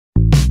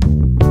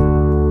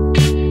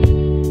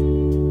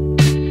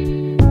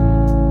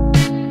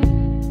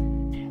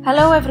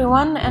Hello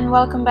everyone and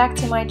welcome back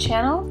to my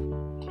channel.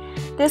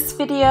 This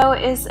video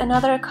is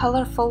another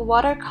colorful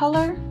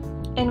watercolor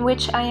in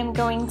which I am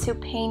going to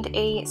paint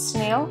a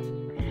snail.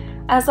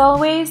 As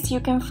always,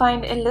 you can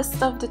find a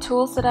list of the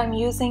tools that I'm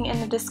using in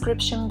the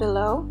description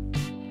below.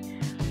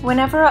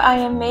 Whenever I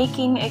am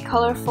making a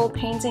colorful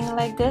painting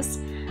like this,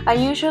 I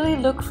usually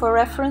look for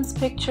reference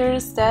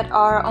pictures that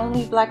are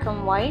only black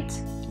and white.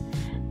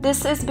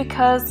 This is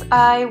because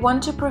I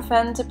want to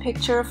prevent a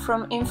picture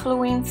from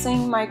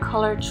influencing my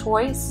color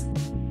choice.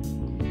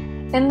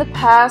 In the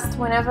past,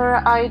 whenever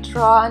I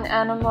draw an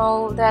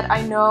animal that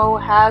I know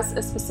has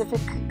a specific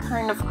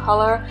kind of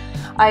color,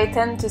 I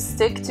tend to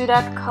stick to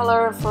that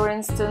color. For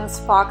instance,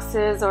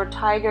 foxes or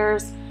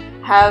tigers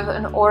have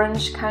an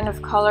orange kind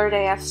of color,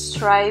 they have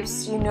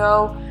stripes, you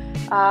know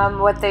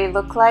what they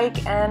look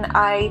like, and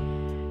I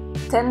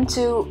tend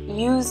to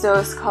use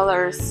those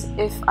colors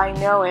if I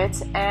know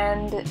it,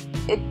 and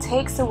it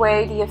takes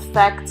away the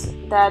effect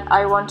that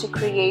I want to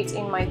create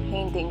in my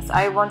paintings.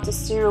 I want to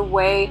steer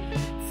away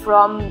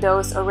from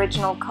those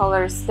original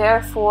colors.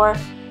 Therefore,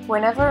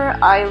 whenever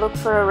I look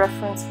for a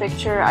reference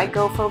picture, I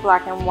go for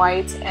black and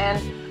white, and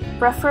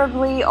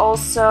preferably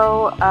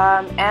also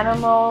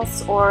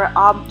animals or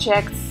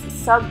objects,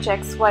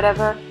 subjects,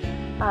 whatever,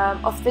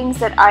 of things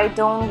that I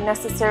don't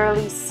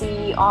necessarily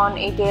see on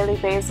a daily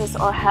basis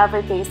or have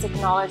a basic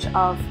knowledge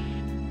of.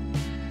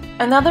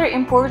 Another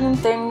important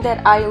thing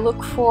that I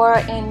look for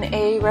in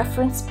a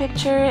reference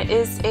picture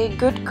is a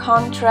good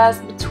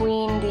contrast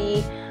between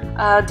the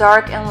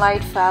dark and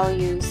light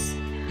values.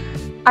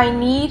 I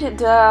need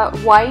the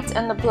white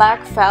and the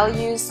black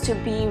values to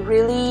be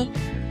really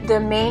the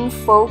main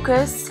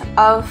focus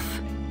of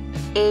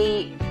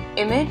a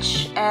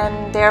image,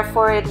 and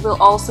therefore it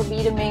will also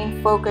be the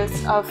main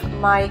focus of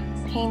my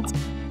painting.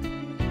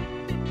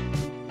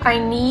 I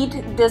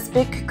need this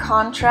big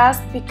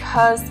contrast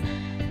because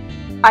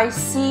I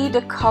see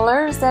the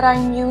colors that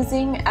I'm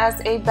using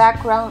as a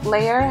background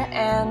layer,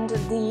 and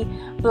the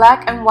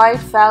black and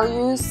white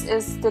values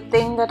is the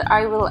thing that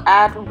I will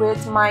add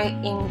with my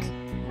ink.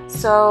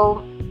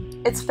 So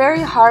it's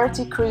very hard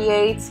to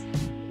create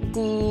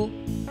the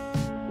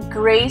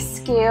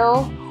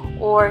grayscale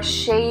or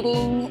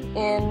shading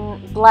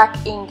in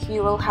black ink.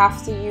 You will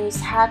have to use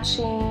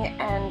hatching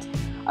and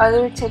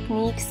other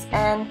techniques,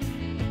 and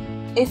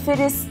if it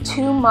is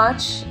too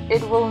much,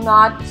 it will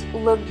not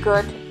look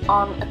good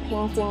on a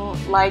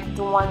painting like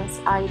the ones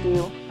I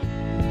do.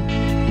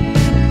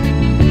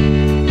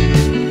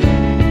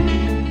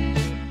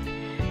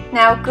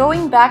 Now,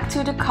 going back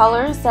to the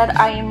colors that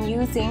I am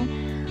using,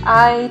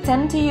 I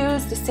tend to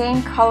use the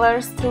same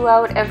colors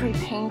throughout every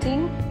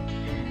painting.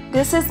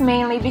 This is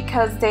mainly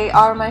because they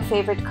are my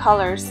favorite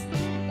colors.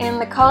 In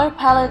the color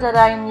palette that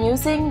I'm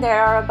using,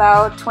 there are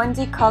about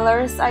 20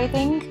 colors, I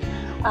think,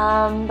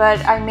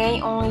 but I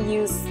may only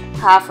use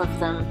half of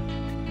them.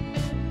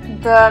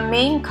 The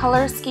main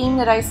color scheme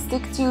that I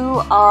stick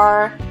to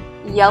are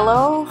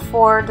yellow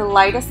for the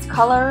lightest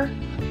color.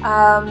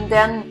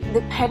 Then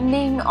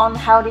depending on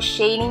how the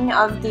shading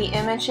of the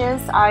image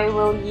is, I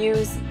will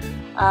use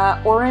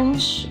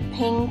orange,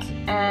 pink,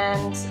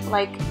 and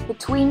like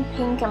between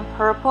pink and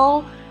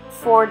purple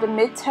for the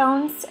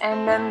midtones,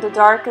 and then the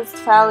darkest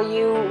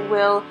value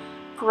will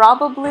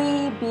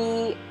probably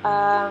be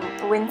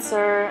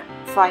Winsor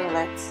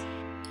violet.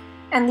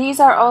 And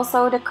these are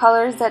also the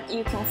colors that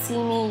you can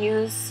see me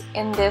use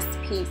in this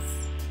piece.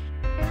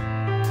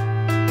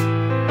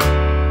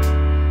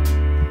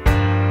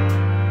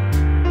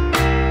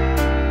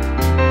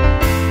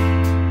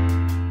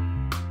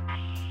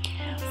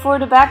 For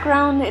the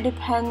background, it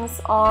depends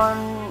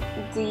on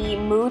the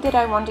mood that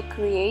I want to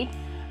create.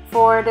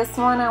 For this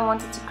one, I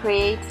wanted to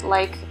create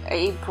like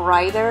a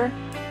brighter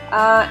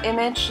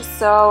image,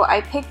 so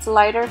I picked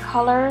lighter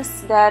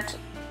colors that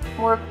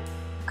were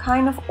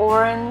kind of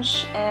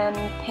orange and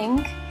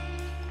pink,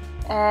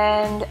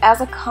 and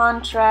as a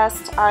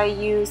contrast I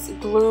use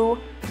blue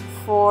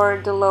for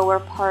the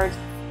lower part.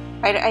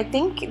 I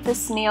think the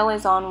snail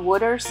is on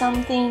wood or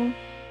something,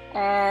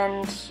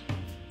 and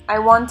I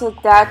wanted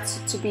that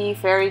to be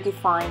very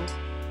defined.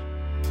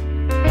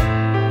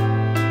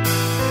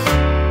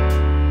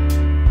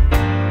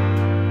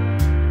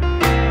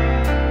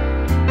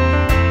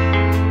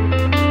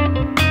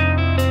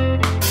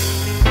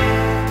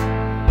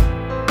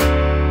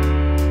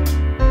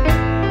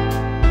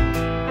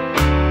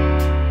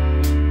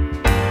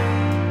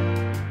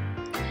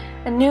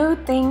 A new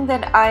thing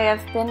that I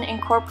have been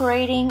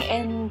incorporating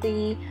in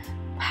the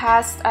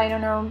past, I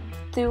don't know,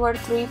 2 or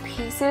 3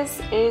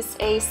 pieces is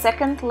a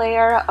second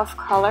layer of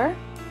color.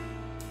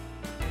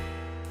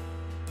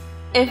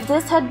 If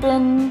this had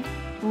been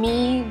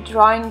me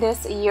drawing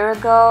this a year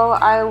ago,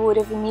 I would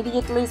have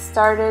immediately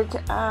started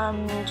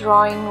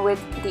drawing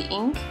with the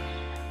ink,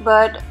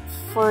 but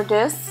for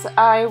this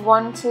I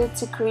wanted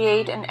to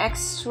create an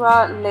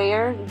extra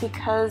layer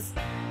because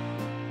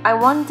I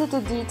wanted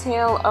the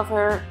detail of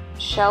her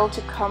shell to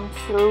come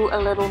through a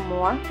little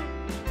more.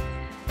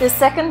 The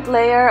second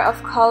layer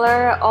of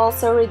color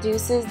also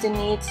reduces the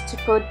need to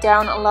put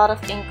down a lot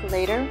of ink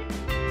later.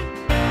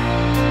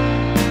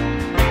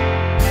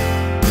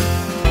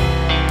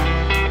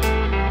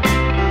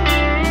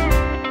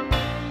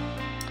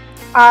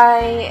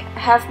 I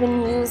have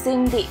been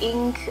using the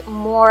ink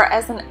more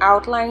as an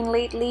outline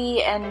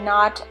lately and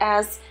not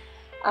as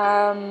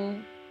a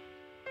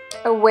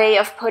way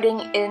of putting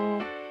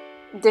in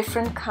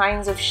different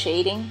kinds of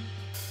shading.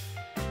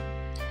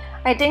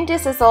 I think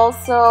this is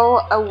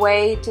also a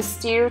way to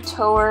steer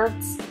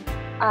towards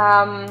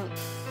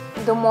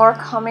the more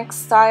comic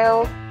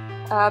style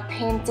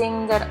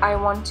painting that I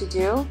want to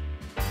do.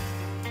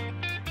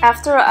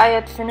 After I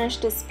had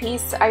finished this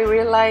piece, I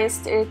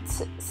realized it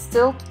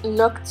still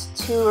looked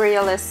too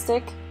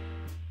realistic.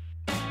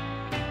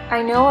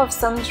 I know of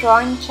some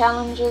drawing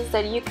challenges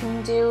that you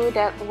can do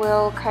that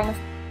will kind of,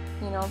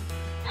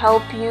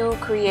 help you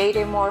create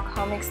a more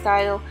comic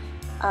style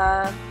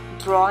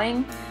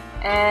drawing,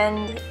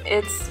 and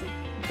it's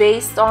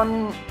based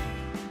on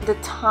the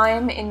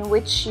time in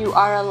which you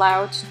are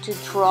allowed to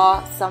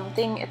draw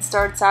something. It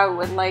starts out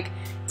with like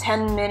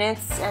 10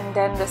 minutes, and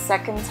then the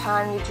second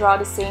time you draw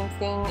the same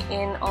thing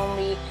in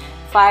only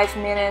 5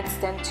 minutes,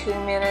 then 2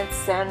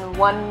 minutes, then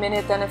 1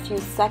 minute, then a few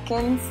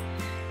seconds.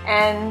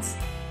 And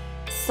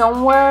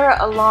somewhere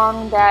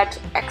along that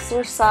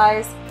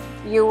exercise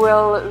you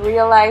will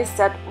realize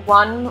that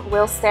one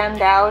will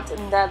stand out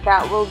and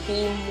that will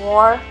be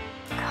more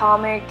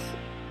comic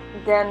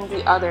than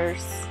the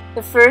others.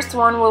 The first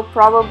one will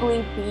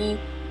probably be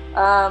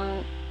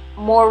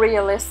more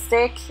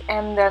realistic,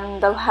 and then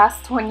the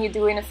last one you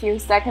do in a few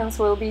seconds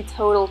will be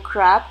total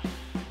crap.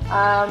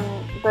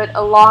 But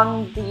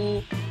along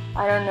the,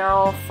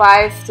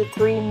 5 to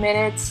 3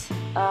 minute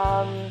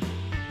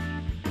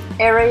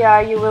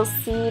area, you will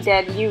see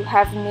that you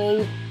have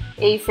made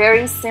a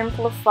very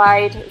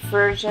simplified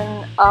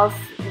version of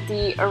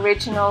the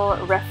original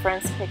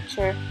reference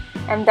picture,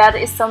 and that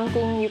is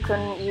something you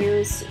can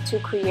use to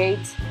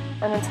create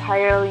an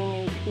entirely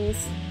new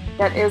piece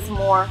that is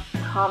more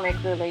comic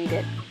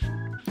related.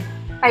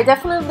 I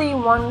definitely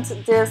want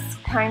this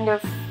kind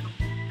of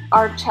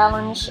art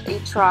challenge a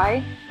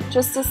try,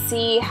 just to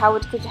see how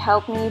it could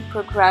help me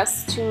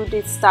progress to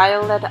the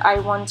style that I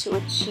want to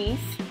achieve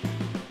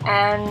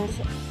and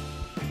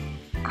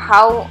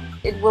how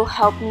it will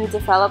help me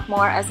develop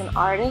more as an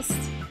artist.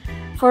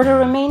 For the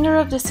remainder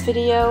of this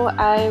video,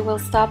 I will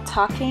stop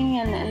talking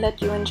and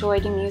let you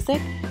enjoy the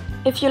music.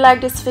 If you like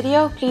this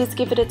video, please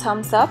give it a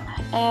thumbs up,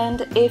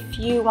 and if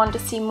you want to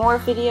see more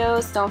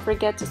videos, don't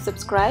forget to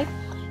subscribe.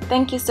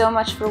 Thank you so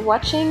much for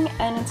watching,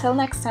 and until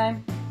next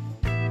time.